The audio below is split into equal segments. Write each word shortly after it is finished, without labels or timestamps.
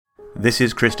This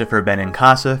is Christopher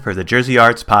Benincasa for the Jersey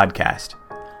Arts Podcast.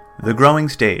 The Growing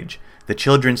Stage, the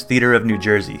Children's Theater of New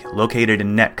Jersey, located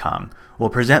in Netcong,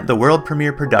 will present the world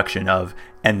premiere production of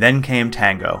And Then Came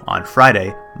Tango on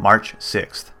Friday, March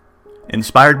 6th.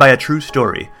 Inspired by a true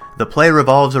story, the play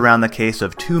revolves around the case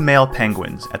of two male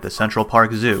penguins at the Central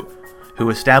Park Zoo,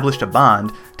 who established a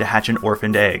bond to hatch an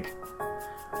orphaned egg.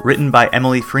 Written by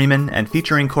Emily Freeman and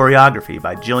featuring choreography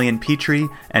by Jillian Petrie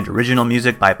and original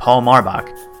music by Paul Marbach,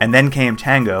 And Then Came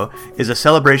Tango is a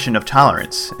celebration of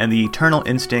tolerance and the eternal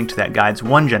instinct that guides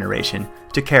one generation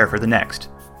to care for the next.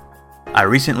 I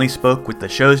recently spoke with the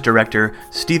show's director,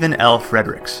 Stephen L.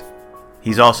 Fredericks.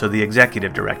 He's also the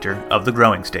executive director of The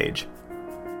Growing Stage.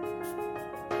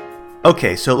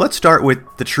 Okay, so let's start with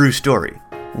the true story.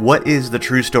 What is the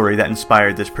true story that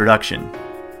inspired this production?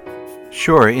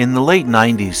 Sure. In the late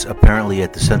 90s, apparently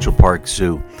at the Central Park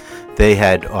Zoo, they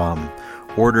had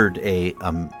ordered a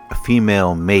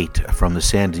female mate from the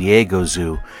San Diego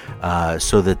Zoo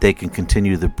so that they can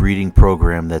continue the breeding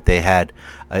program that they had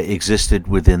existed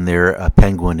within their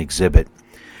penguin exhibit.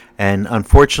 And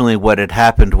unfortunately, what had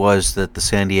happened was that the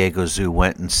San Diego Zoo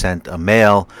went and sent a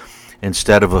male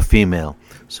instead of a female.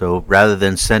 So rather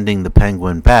than sending the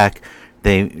penguin back,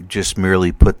 they just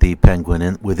merely put the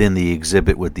penguin within the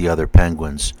exhibit with the other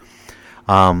penguins.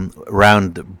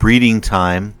 Around breeding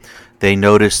time, they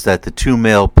noticed that the two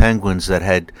male penguins that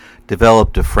had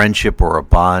developed a friendship or a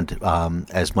bond,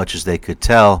 as much as they could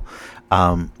tell,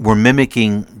 were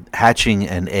mimicking hatching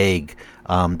an egg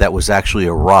that was actually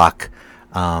a rock,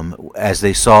 as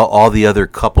they saw all the other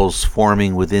couples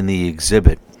forming within the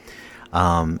exhibit.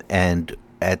 And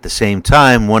at the same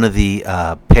time, one of the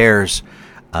pairs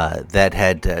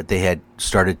that they had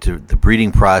started the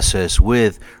breeding process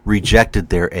with rejected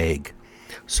their egg,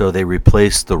 so they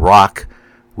replaced the rock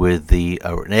with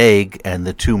an egg, and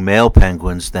the two male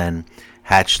penguins then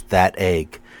hatched that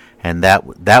egg, and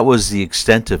that was the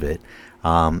extent of it.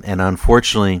 And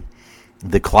unfortunately,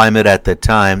 the climate at that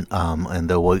time, and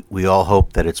though we all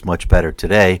hope that it's much better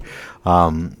today,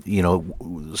 some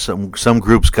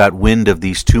groups got wind of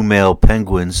these two male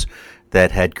penguins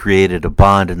that had created a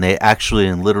bond, and they actually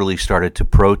and literally started to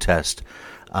protest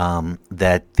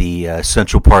that the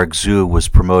Central Park Zoo was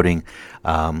promoting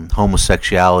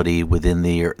homosexuality within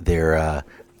their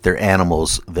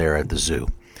animals there at the zoo,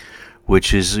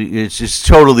 which is it's just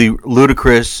totally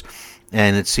ludicrous,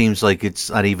 and it seems like it's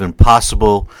not even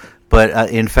possible. But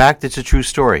in fact, it's a true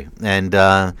story, and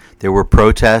there were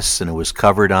protests, and it was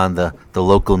covered on the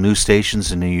local news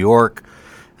stations in New York.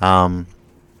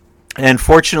 And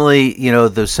fortunately,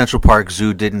 the Central Park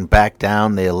Zoo didn't back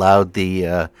down. They allowed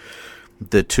the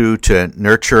two to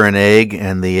nurture an egg,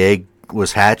 and the egg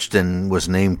was hatched and was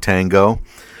named Tango.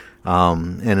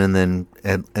 And then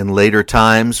in later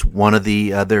times, one of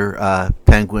the other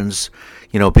penguins,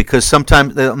 because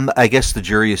sometimes I guess the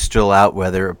jury is still out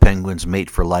whether penguins mate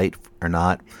for light or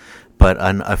not. But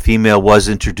a female was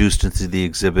introduced into the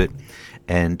exhibit,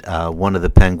 and one of the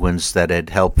penguins that had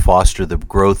helped foster the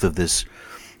growth of this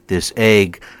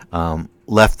egg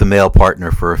left the male partner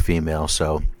for a female.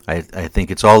 So I think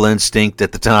it's all instinct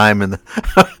at the time, and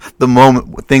the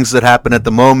moment, things that happen at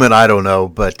the moment, I don't know.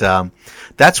 But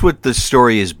that's what the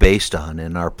story is based on.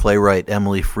 And our playwright,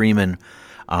 Emily Freeman,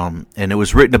 and it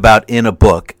was written about in a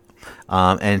book.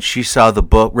 And she saw the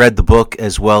book, read the book,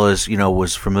 as well as,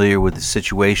 was familiar with the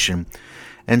situation,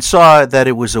 and saw that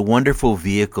it was a wonderful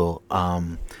vehicle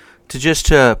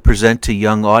to present to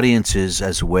young audiences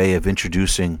as a way of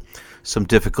introducing some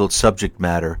difficult subject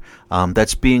matter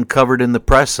that's being covered in the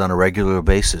press on a regular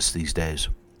basis these days.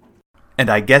 And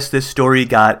I guess this story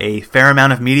got a fair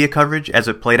amount of media coverage as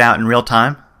it played out in real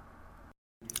time?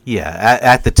 Yeah,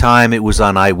 at the time it was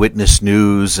on Eyewitness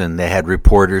News, and they had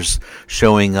reporters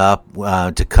showing up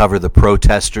to cover the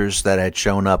protesters that had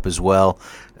shown up as well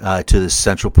to the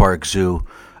Central Park Zoo,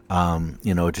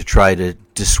 to try to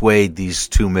dissuade these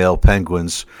two male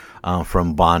penguins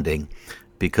from bonding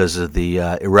because of the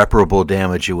irreparable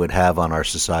damage it would have on our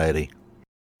society.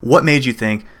 What made you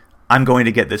think, I'm going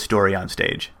to get this story on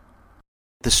stage?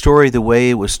 The story, the way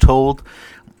it was told,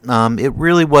 it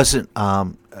really wasn't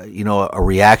a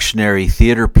reactionary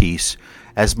theater piece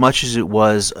as much as it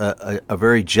was a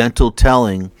very gentle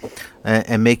telling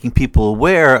and making people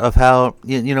aware of how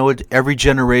every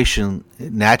generation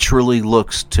naturally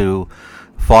looks to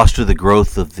foster the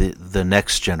growth of the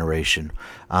next generation,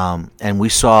 and we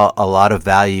saw a lot of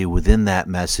value within that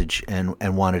message and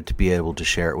wanted to be able to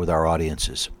share it with our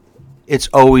audiences. It's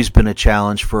always been a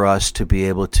challenge for us to be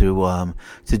able to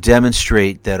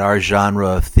demonstrate that our genre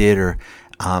of theater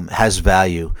has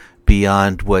value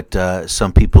beyond what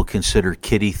some people consider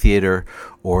kiddie theater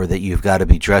or that you've got to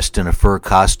be dressed in a fur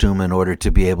costume in order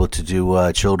to be able to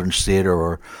do children's theater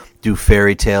or do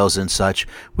fairy tales and such.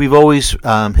 We've always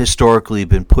historically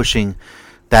been pushing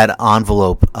that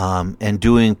envelope and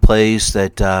doing plays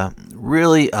that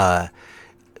really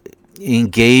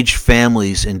engage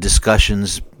families in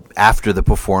discussions after the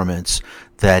performance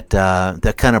that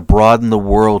kind of broaden the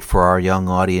world for our young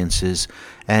audiences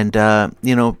and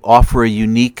offer a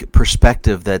unique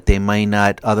perspective that they may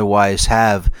not otherwise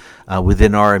have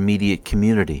within our immediate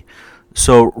community.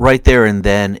 So right there and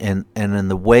then, and in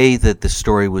the way that the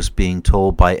story was being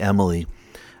told by Emily,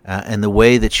 and the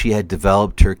way that she had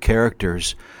developed her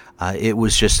characters, it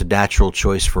was just a natural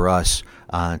choice for us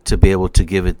to be able to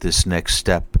give it this next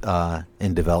step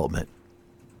in development.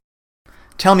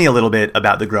 Tell me a little bit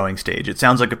about the Growing Stage. It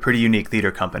sounds like a pretty unique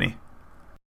theater company.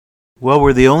 Well,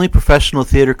 we're the only professional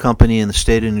theater company in the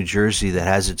state of New Jersey that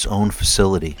has its own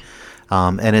facility.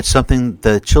 And it's something,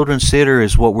 the children's theater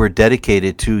is what we're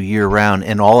dedicated to year-round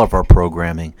in all of our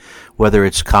programming, whether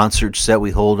it's concerts that we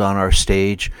hold on our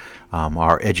stage,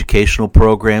 our educational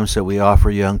programs that we offer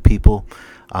young people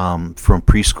from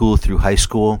preschool through high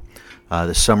school,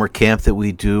 the summer camp that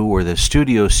we do, or the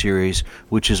studio series,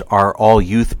 which is our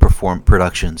all-youth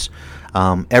productions.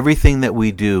 Everything that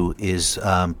we do is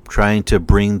trying to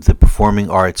bring the performing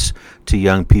arts to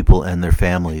young people and their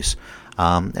families.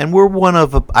 And we're one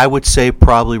of, I would say,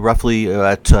 probably roughly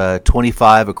at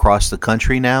 25 across the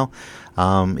country now.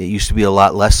 It used to be a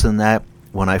lot less than that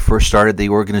when I first started the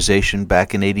organization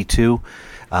back in '82.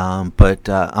 But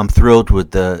I'm thrilled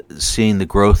with seeing the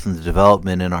growth and the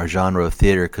development in our genre of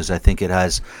theater, because I think it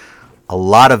has a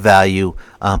lot of value,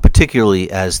 particularly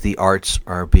as the arts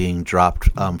are being dropped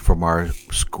from our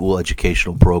school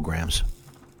educational programs.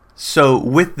 So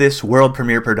with this world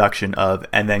premiere production of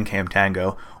And Then Came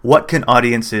Tango, what can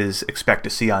audiences expect to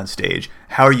see on stage?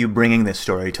 How are you bringing this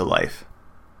story to life?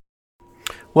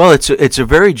 Well, it's a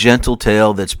very gentle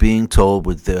tale that's being told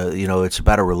with it's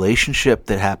about a relationship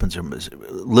that happens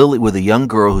Lily with a young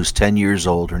girl who's 10 years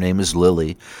old. Her name is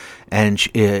Lily, and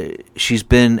she's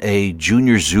been a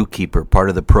junior zookeeper, part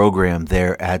of the program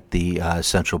there at the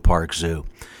Central Park Zoo.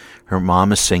 Her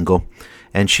mom is single,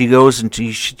 and she goes and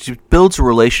she builds a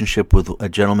relationship with a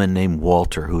gentleman named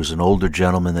Walter, who's an older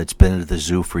gentleman that's been at the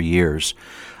zoo for years.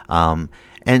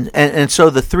 And so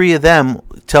the three of them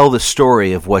tell the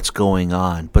story of what's going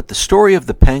on. But the story of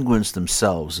the penguins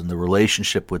themselves and the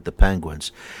relationship with the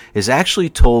penguins is actually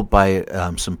told by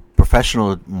some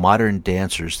professional modern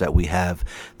dancers that we have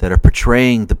that are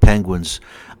portraying the penguins,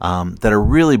 that are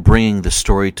really bringing the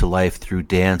story to life through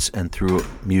dance and through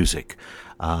music.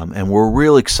 And we're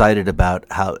real excited about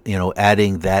how,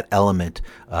 adding that element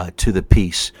to the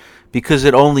piece, because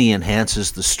it only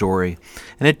enhances the story,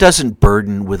 and it doesn't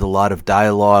burden with a lot of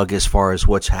dialogue as far as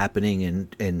what's happening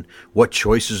and what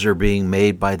choices are being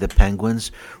made by the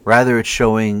penguins. Rather, it's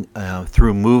showing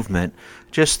through movement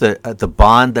just the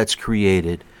bond that's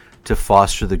created to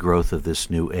foster the growth of this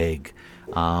new egg,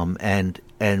 and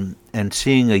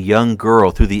seeing a young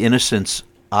girl through the innocent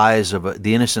eyes of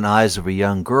a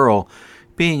young girl,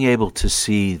 being able to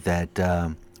see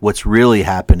that what's really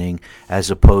happening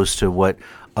as opposed to what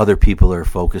other people are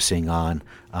focusing on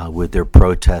with their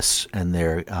protests and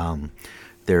their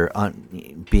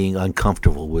being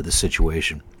uncomfortable with the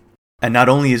situation. And not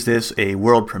only is this a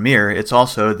world premiere, it's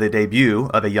also the debut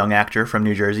of a young actor from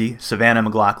New Jersey, Savannah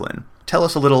McLaughlin. Tell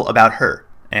us a little about her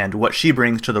and what she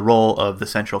brings to the role of the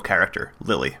central character,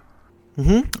 Lily.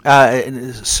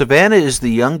 Savannah is the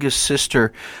youngest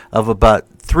sister of about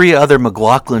 3 other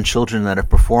McLaughlin children that have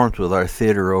performed with our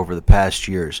theater over the past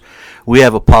years. We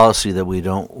have a policy that we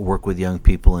don't work with young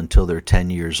people until they're 10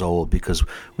 years old, because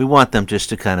we want them just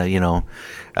to kind of,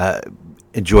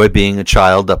 enjoy being a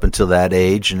child up until that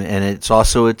age, and it's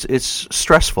also it's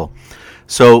stressful.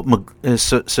 So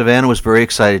Savannah was very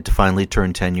excited to finally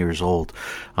turn 10 years old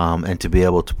and to be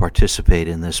able to participate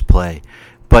in this play.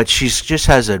 But she just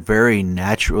has a very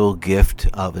natural gift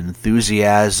of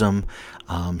enthusiasm.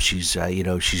 She's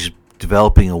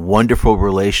developing a wonderful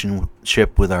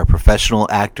relationship with our professional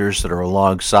actors that are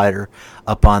alongside her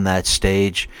up on that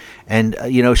stage. And,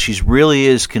 she really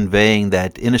is conveying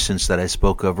that innocence that I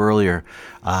spoke of earlier,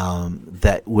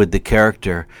 that with the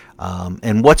character.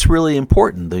 And what's really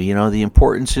important, the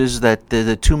importance is that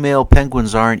the 2 male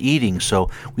penguins aren't eating, so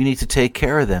we need to take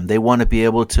care of them. They want to be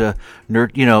able to,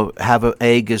 have an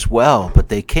egg as well, but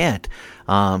they can't.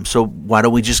 So why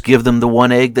don't we just give them the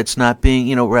 1 egg that's not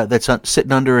being, that's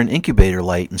sitting under an incubator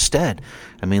light instead?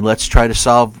 I mean, let's try to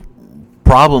solve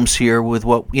problems here with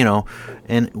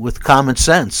and with common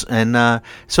sense. And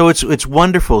so it's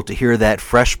wonderful to hear that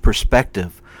fresh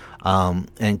perspective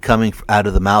and coming out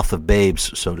of the mouth of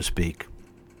babes, so to speak.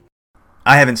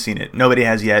 I haven't seen it. Nobody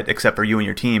has yet, except for you and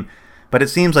your team. But it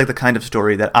seems like the kind of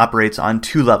story that operates on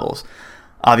two levels.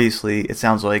 Obviously, it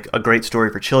sounds like a great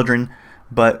story for children,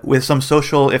 but with some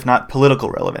social, if not political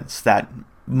relevance that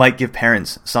might give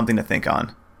parents something to think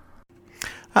on.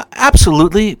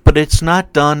 Absolutely, but it's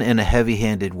not done in a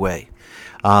heavy-handed way.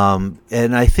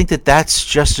 And I think that that's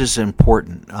just as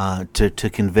important to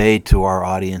convey to our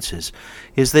audiences,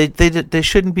 is they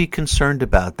shouldn't be concerned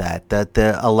about that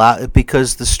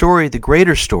because the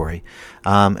greater story,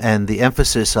 and the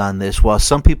emphasis on this, while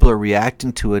some people are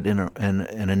reacting to it in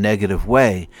a negative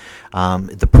way,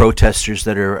 the protesters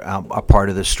that are a part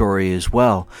of the story as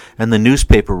well, and the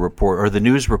newspaper report or the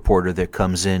news reporter that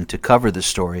comes in to cover the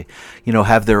story,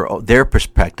 have their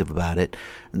perspective about it.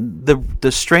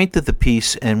 The strength of the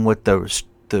piece and what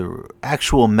the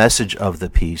actual message of the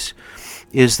piece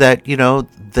is that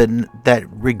that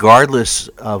regardless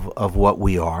of what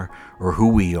we are or who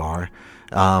we are,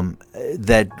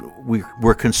 that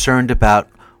we're concerned about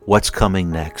what's coming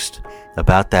next,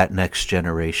 about that next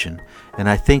generation. And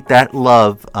I think that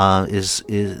love is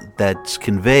that's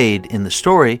conveyed in the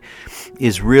story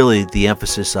is really the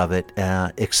emphasis of it,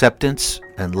 acceptance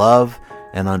and love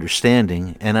and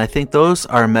understanding. And I think those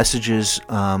are messages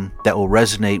that will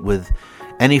resonate with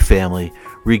any family,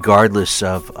 regardless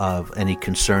of any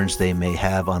concerns they may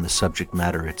have on the subject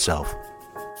matter itself.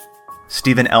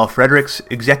 Stephen L. Fredericks,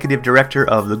 Executive Director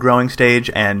of The Growing Stage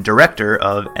and Director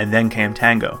of And Then Came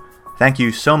Tango. Thank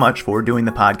you so much for doing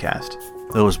the podcast.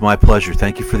 It was my pleasure.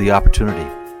 Thank you for the opportunity.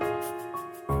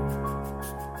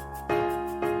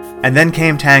 And Then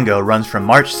Came Tango runs from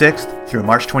March 6th through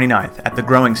March 29th at The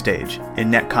Growing Stage in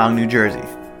Netcong, New Jersey.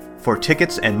 For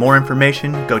tickets and more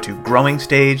information, go to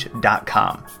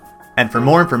growingstage.com. And for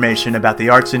more information about the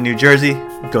arts in New Jersey,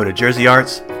 go to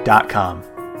jerseyarts.com.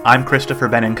 I'm Christopher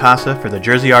Benincasa for the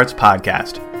Jersey Arts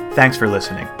Podcast. Thanks for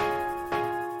listening.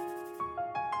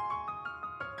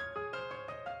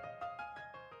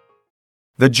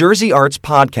 The Jersey Arts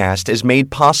Podcast is made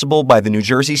possible by the New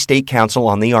Jersey State Council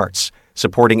on the Arts,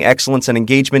 supporting excellence and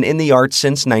engagement in the arts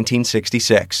since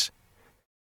 1966.